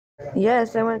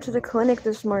Yes, I went to the clinic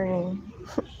this morning.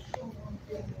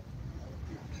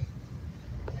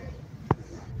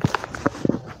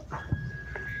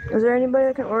 Is there anybody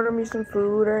that can order me some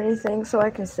food or anything so I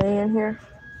can stay in here?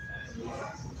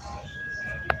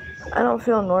 I don't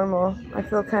feel normal. I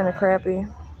feel kind of crappy,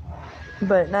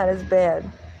 but not as bad.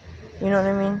 You know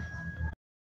what I mean?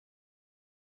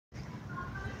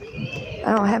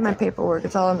 I don't have my paperwork.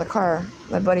 It's all in the car.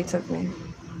 My buddy took me.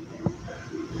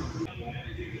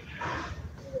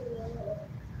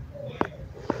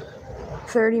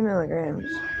 30 milligrams.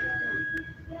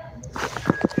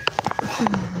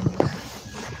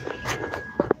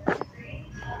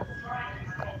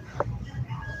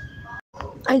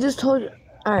 I just told you.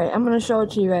 Alright, I'm gonna show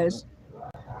it to you guys.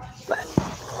 But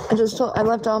I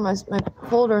left all my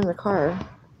folder in the car.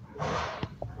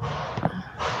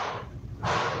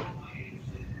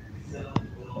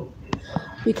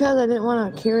 Because I didn't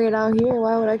want to carry it out here.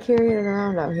 Why would I carry it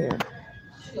around out here?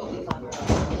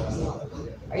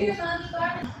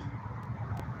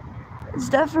 It's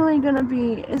definitely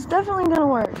gonna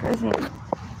work, I think.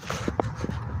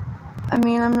 I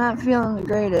mean, I'm not feeling the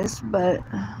greatest, but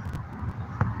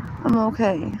I'm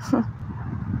okay.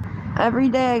 Every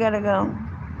day I gotta go.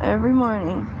 Every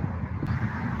morning.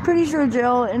 Pretty sure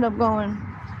Jill will end up going.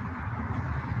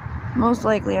 Most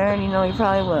likely, I already know he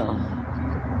probably will.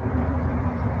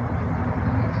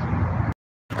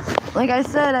 Like I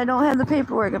said, I don't have the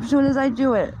paperwork. As soon as I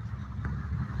do it,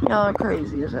 y'all are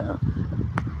crazy as hell.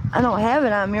 I don't have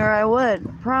it on me or I would.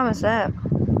 I promise that.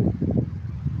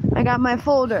 I got my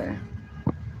folder.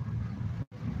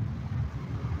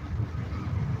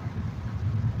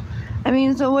 I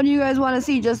mean, so what do you guys want to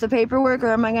see? Just the paperwork,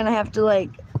 or am I gonna have to like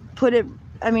put it?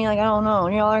 I mean, like, I don't know.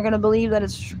 Y'all are gonna believe that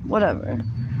it's whatever.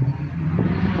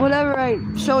 Whatever I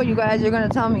show you guys, you're gonna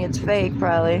tell me it's fake,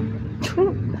 probably.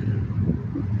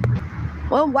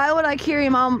 Well, why would I carry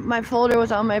all my folder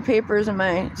with all my papers and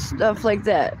my stuff like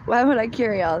that? Why would I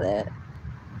carry all that?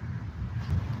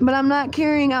 But I'm not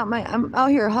carrying out I'm out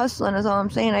here hustling is all I'm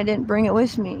saying. I didn't bring it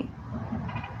with me.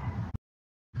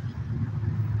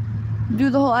 Do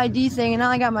the whole ID thing, and now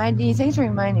I got my ID. Thanks for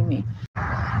reminding me.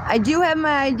 I do have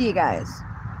my ID, guys.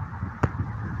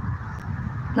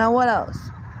 Now what else?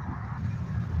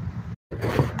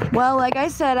 Well, like I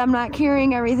said, I'm not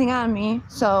carrying everything on me,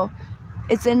 so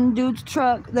it's in dude's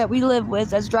truck that we live with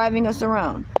that's driving us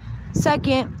around.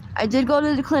 Second, I did go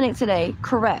to the clinic today,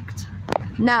 correct.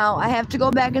 Now, I have to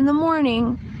go back in the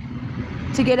morning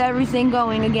to get everything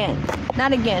going again.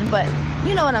 Not again, but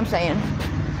you know what I'm saying.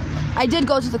 I did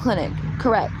go to the clinic,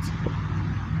 correct.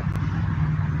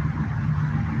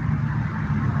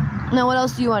 Now, what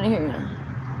else do you want to hear?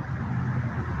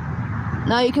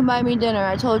 Now you can buy me dinner.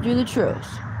 I told you the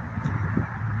truth.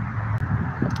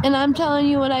 And I'm telling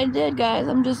you what I did, guys.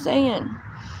 I'm just saying.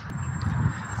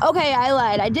 Okay, I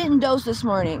lied. I didn't dose this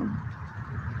morning.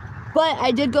 But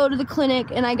I did go to the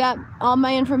clinic and I got all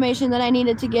my information that I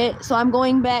needed to get. So I'm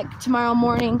going back tomorrow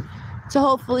morning to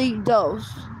hopefully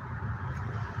dose.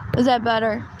 Is that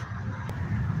better?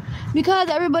 Because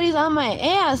everybody's on my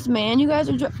ass, man. You guys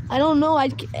are... I don't know.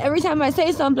 Every time I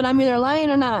say something, I'm either lying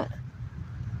or not.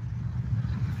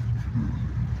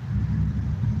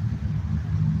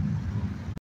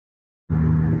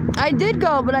 I did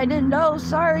go, but I didn't dose.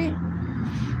 Sorry.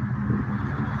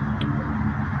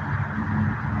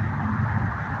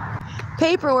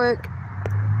 Paperwork.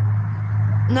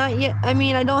 Not yet. I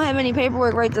mean, I don't have any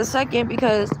paperwork right this second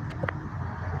because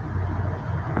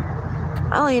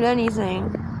I'll eat anything.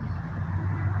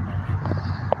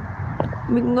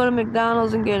 We can go to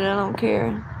McDonald's and get it. I don't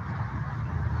care.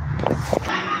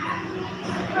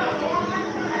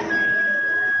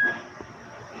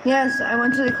 Yes, I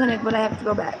went to the clinic, but I have to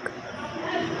go back.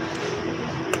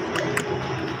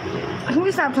 Can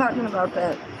we stop talking about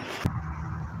that?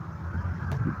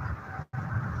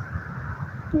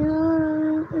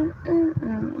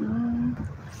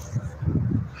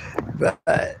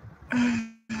 But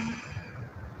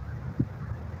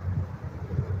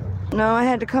no, I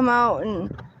had to come out and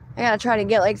I gotta try to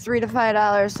get like $3 to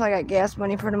 $5 so I got gas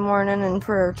money for the morning and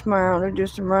for tomorrow to do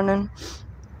some running.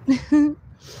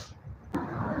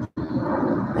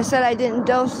 I said I didn't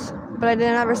dose, but I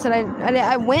didn't ever said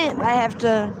I went. I have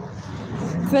to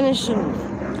finish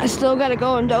and I still gotta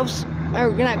go and dose,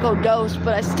 or not go dose,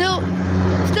 but I still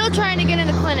trying to get in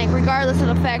the clinic regardless of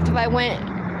the fact if I went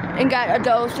and got a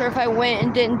dose or if I went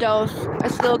and didn't dose. I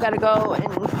still gotta go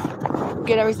and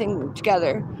get everything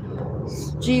together.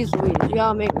 Jeez Louise,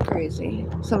 y'all make me crazy.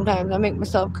 Sometimes I make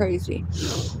myself crazy.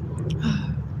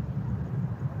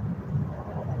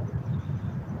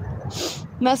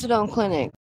 Methadone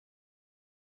clinic.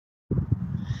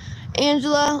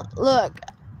 Angela, look,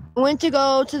 I went to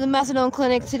go to the methadone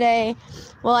clinic today.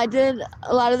 Well, I did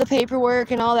a lot of the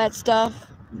paperwork and all that stuff,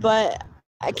 but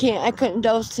I couldn't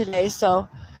dose today, so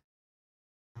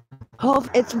hope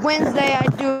it's Wednesday I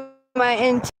do my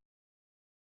intake.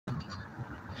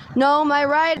 No, my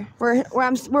ride where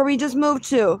we just moved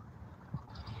to.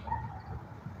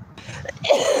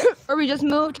 Where we just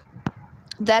moved.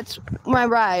 That's my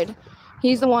ride.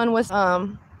 He's the one with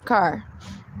car.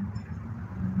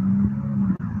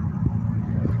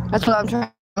 That's what I'm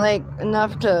trying, like,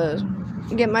 enough to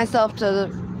get myself to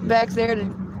back there to.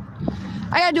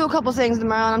 I gotta do a couple things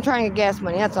tomorrow, and I'm trying to get gas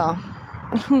money. That's all.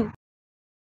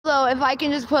 So if I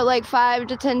can just put like $5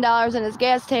 to $10 in his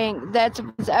gas tank,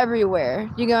 it's everywhere.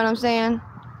 You get what I'm saying?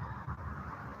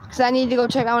 Because I need to go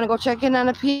check. I want to go check in on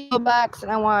a PO box,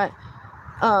 and I want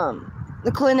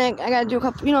the clinic. I gotta do a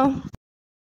couple,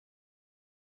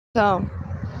 So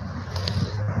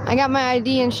I got my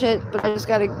ID and shit, but I just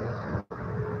gotta.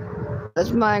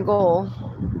 That's my goal.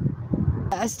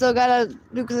 I still gotta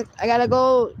do. Cause I gotta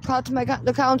go talk to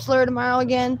the counselor tomorrow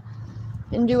again,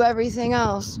 and do everything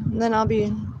else. And then I'll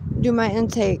do my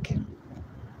intake.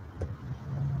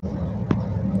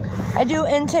 I do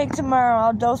intake tomorrow.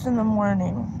 I'll dose in the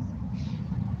morning.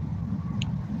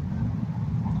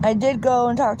 I did go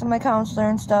and talk to my counselor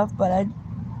and stuff, but I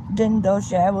didn't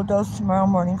dose yet. I will dose tomorrow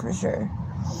morning for sure.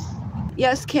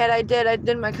 Yes, Kat, I did. I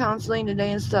did my counseling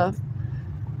today and stuff.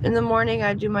 In the morning,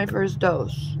 I do my first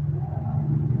dose.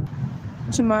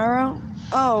 Tomorrow?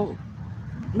 Oh,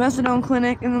 methadone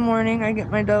clinic in the morning. I get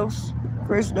my dose.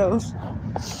 First dose.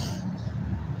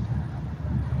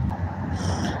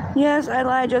 Yes, I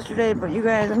lied yesterday, but you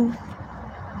guys, I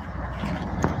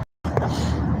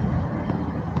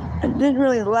didn't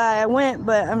really lie. I went,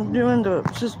 but I'm doing the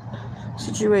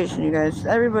situation, you guys.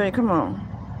 Everybody, come on.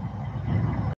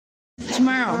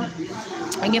 Tomorrow.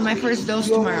 I get my first dose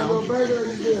tomorrow.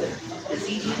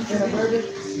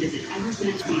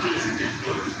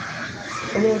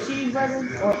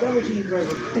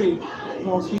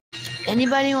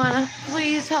 Anybody wanna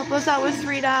please help us out with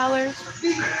 $3?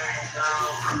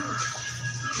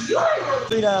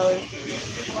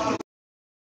 $3.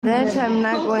 That I'm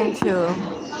not going to.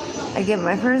 I get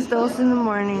my first dose in the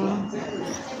morning.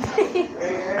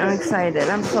 I'm excited.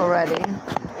 I'm so ready.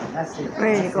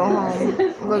 Ready to go home.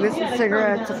 Go get some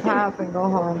cigarettes to pop and go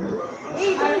home.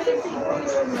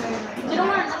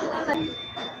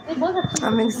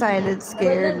 I'm excited,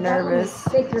 scared, nervous.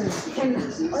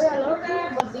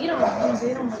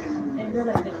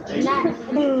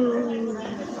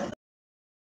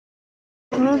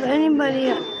 Well, if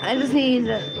anybody, I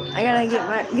gotta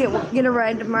get a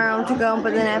ride tomorrow to go,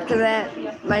 but then after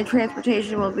that, my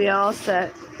transportation will be all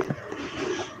set.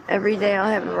 Every day I'll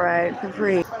have a ride for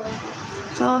free.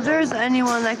 So if there's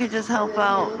anyone that could just help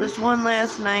out this one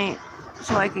last night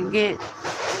so I can get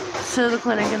to the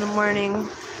clinic in the morning and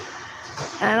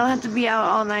I don't have to be out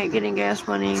all night getting gas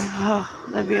money, oh,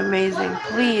 that'd be amazing.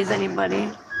 Please,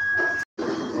 anybody.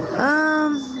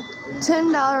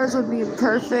 $10 would be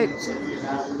perfect.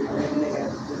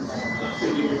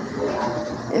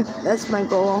 If that's my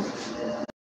goal.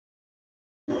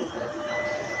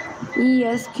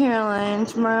 Yes, Caroline,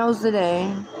 tomorrow's the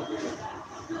day.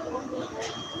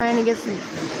 Trying to get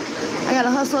I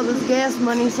gotta hustle up this gas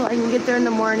money so I can get there in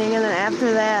the morning, and then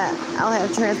after that, I'll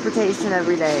have transportation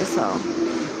every day, so.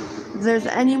 If there's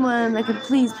anyone that could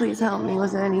please help me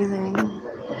with anything.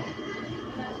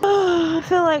 Oh, I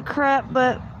feel like crap,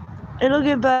 but it'll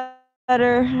get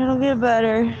better. It'll get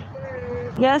better.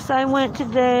 Yes, I went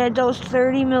today. I dosed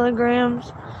 30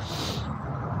 milligrams.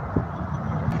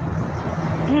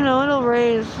 It'll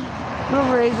raise.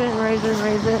 It'll raise it and raise it and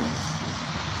raise it.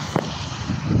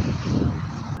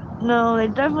 No, they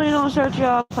definitely don't start you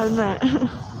off on that.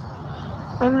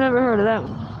 I've never heard of that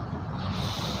one.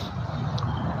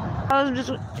 I was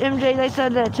just, MJ, they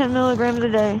said that 10 milligrams a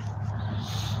day.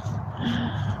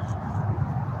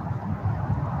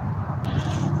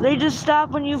 They just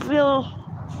stop when they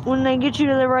get you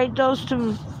to the right dose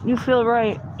you feel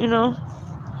right,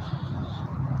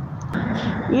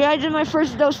 Yeah, I did my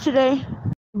first dose today.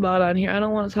 About on here, I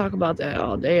don't want to talk about that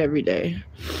all day, every day.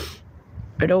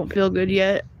 I don't feel good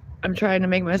yet. I'm trying to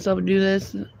make myself do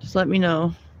this. Just let me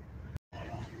know.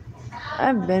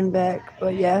 I've been back,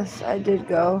 but yes, I did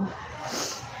go.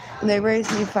 They raised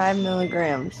me 5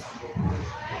 milligrams.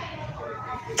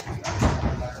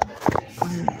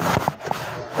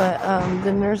 But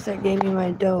the nurse that gave me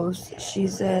my dose, she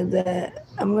said that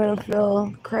I'm gonna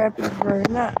feel crappy for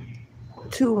not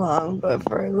too long, but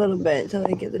for a little bit until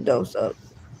they get the dose up.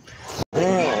 Do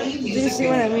you see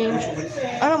what I mean?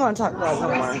 I don't want to talk about it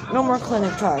no more. No more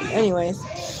clinic talk. Anyways,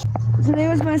 Today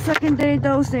was my second day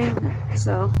dosing,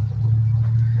 so.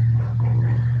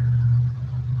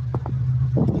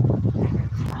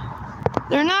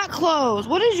 They're not closed.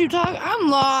 What did you talk? I'm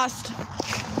lost.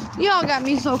 Y'all got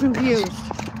me so confused.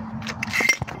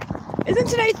 Isn't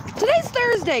today's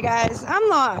Thursday, guys? I'm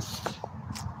lost.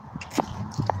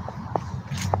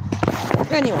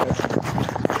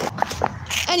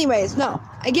 Anyways, no.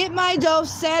 I get my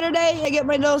dose Saturday. I get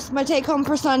my take home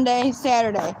for Sunday,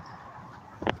 Saturday.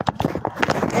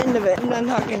 End of it. I'm done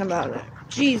talking about it.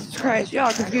 Jesus Christ,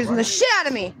 y'all confusing the shit out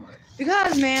of me.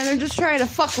 Because, man, they're just trying to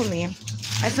fuck with me.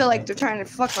 I feel like they're trying to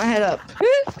fuck my head up.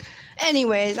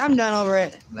 Anyways, I'm done over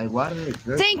it. Like, why do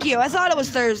they? Thank you. I thought it was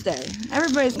Thursday.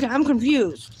 I'm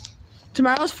confused.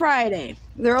 Tomorrow's Friday.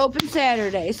 They're open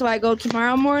Saturday. So I go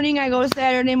tomorrow morning, I go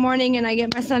Saturday morning, and I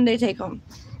get my Sunday take home.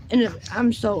 And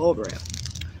I'm so over it.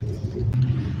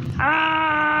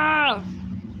 Ah!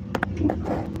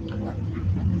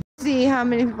 See how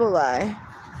many people lie.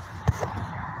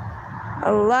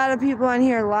 A lot of people on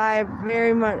here lie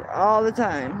very much all the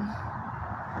time.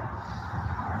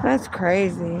 That's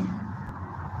crazy.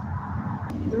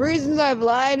 The reasons I've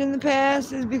lied in the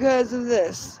past is because of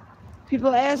this.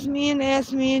 People ask me,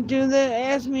 ask me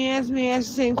the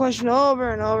same question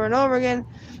over and over and over again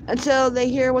until they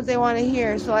hear what they want to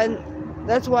hear. So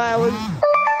that's why I would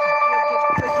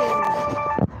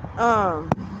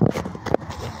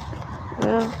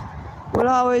would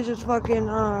always just fucking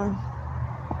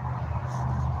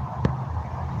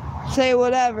say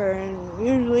whatever, and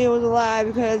usually it was a lie,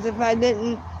 because if I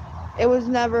didn't, it was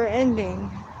never ending.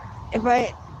 If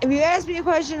you ask me a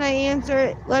question, I answer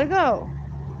it, let it go.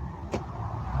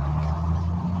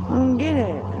 I don't get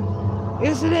it.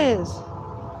 Yes, it is.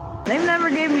 They've never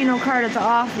gave me no card at the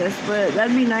office, but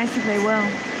that'd be nice if they will.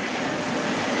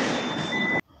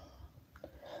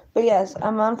 But yes,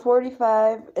 I'm on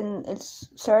 45, and it's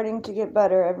starting to get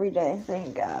better every day,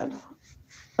 thank God.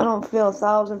 I don't feel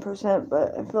 1,000%,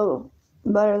 but I feel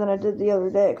better than I did the other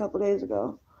day, a couple days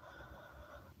ago.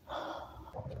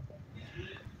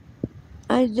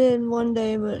 I did one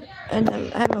day, but I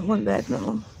haven't went back,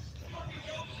 no.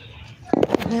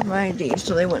 I have my ID,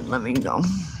 so they wouldn't let me go.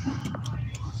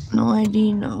 No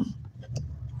ID, no.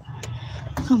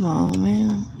 Come on,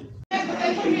 man.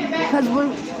 Because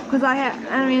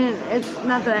it's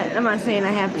not that I'm not saying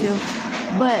I have to,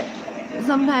 but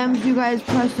sometimes you guys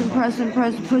press,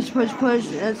 push,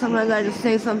 and sometimes I just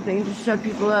say something to shut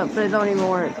people up, but it don't even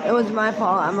work. It was my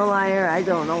fault. I'm a liar. I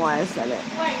don't know why I said it.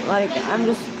 Like, I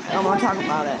don't want to talk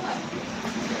about it.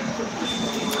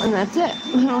 And that's it.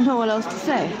 I don't know what else to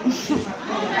say.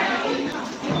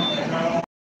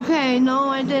 Okay, no,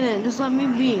 I didn't. Just let me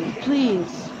be,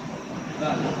 please.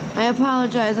 I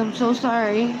apologize. I'm so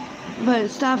sorry.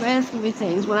 But stop asking me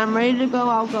things. When I'm ready to go,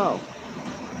 I'll go.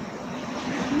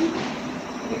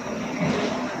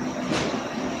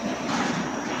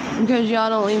 Because y'all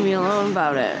don't leave me alone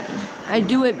about it. I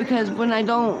do it because when I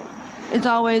don't, it's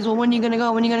always, well, when are you gonna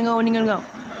go? When are you gonna go? When are you gonna go?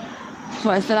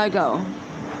 So I said I'd go.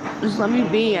 Just let me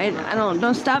be.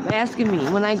 Don't stop asking me.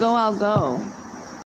 When I go, I'll go.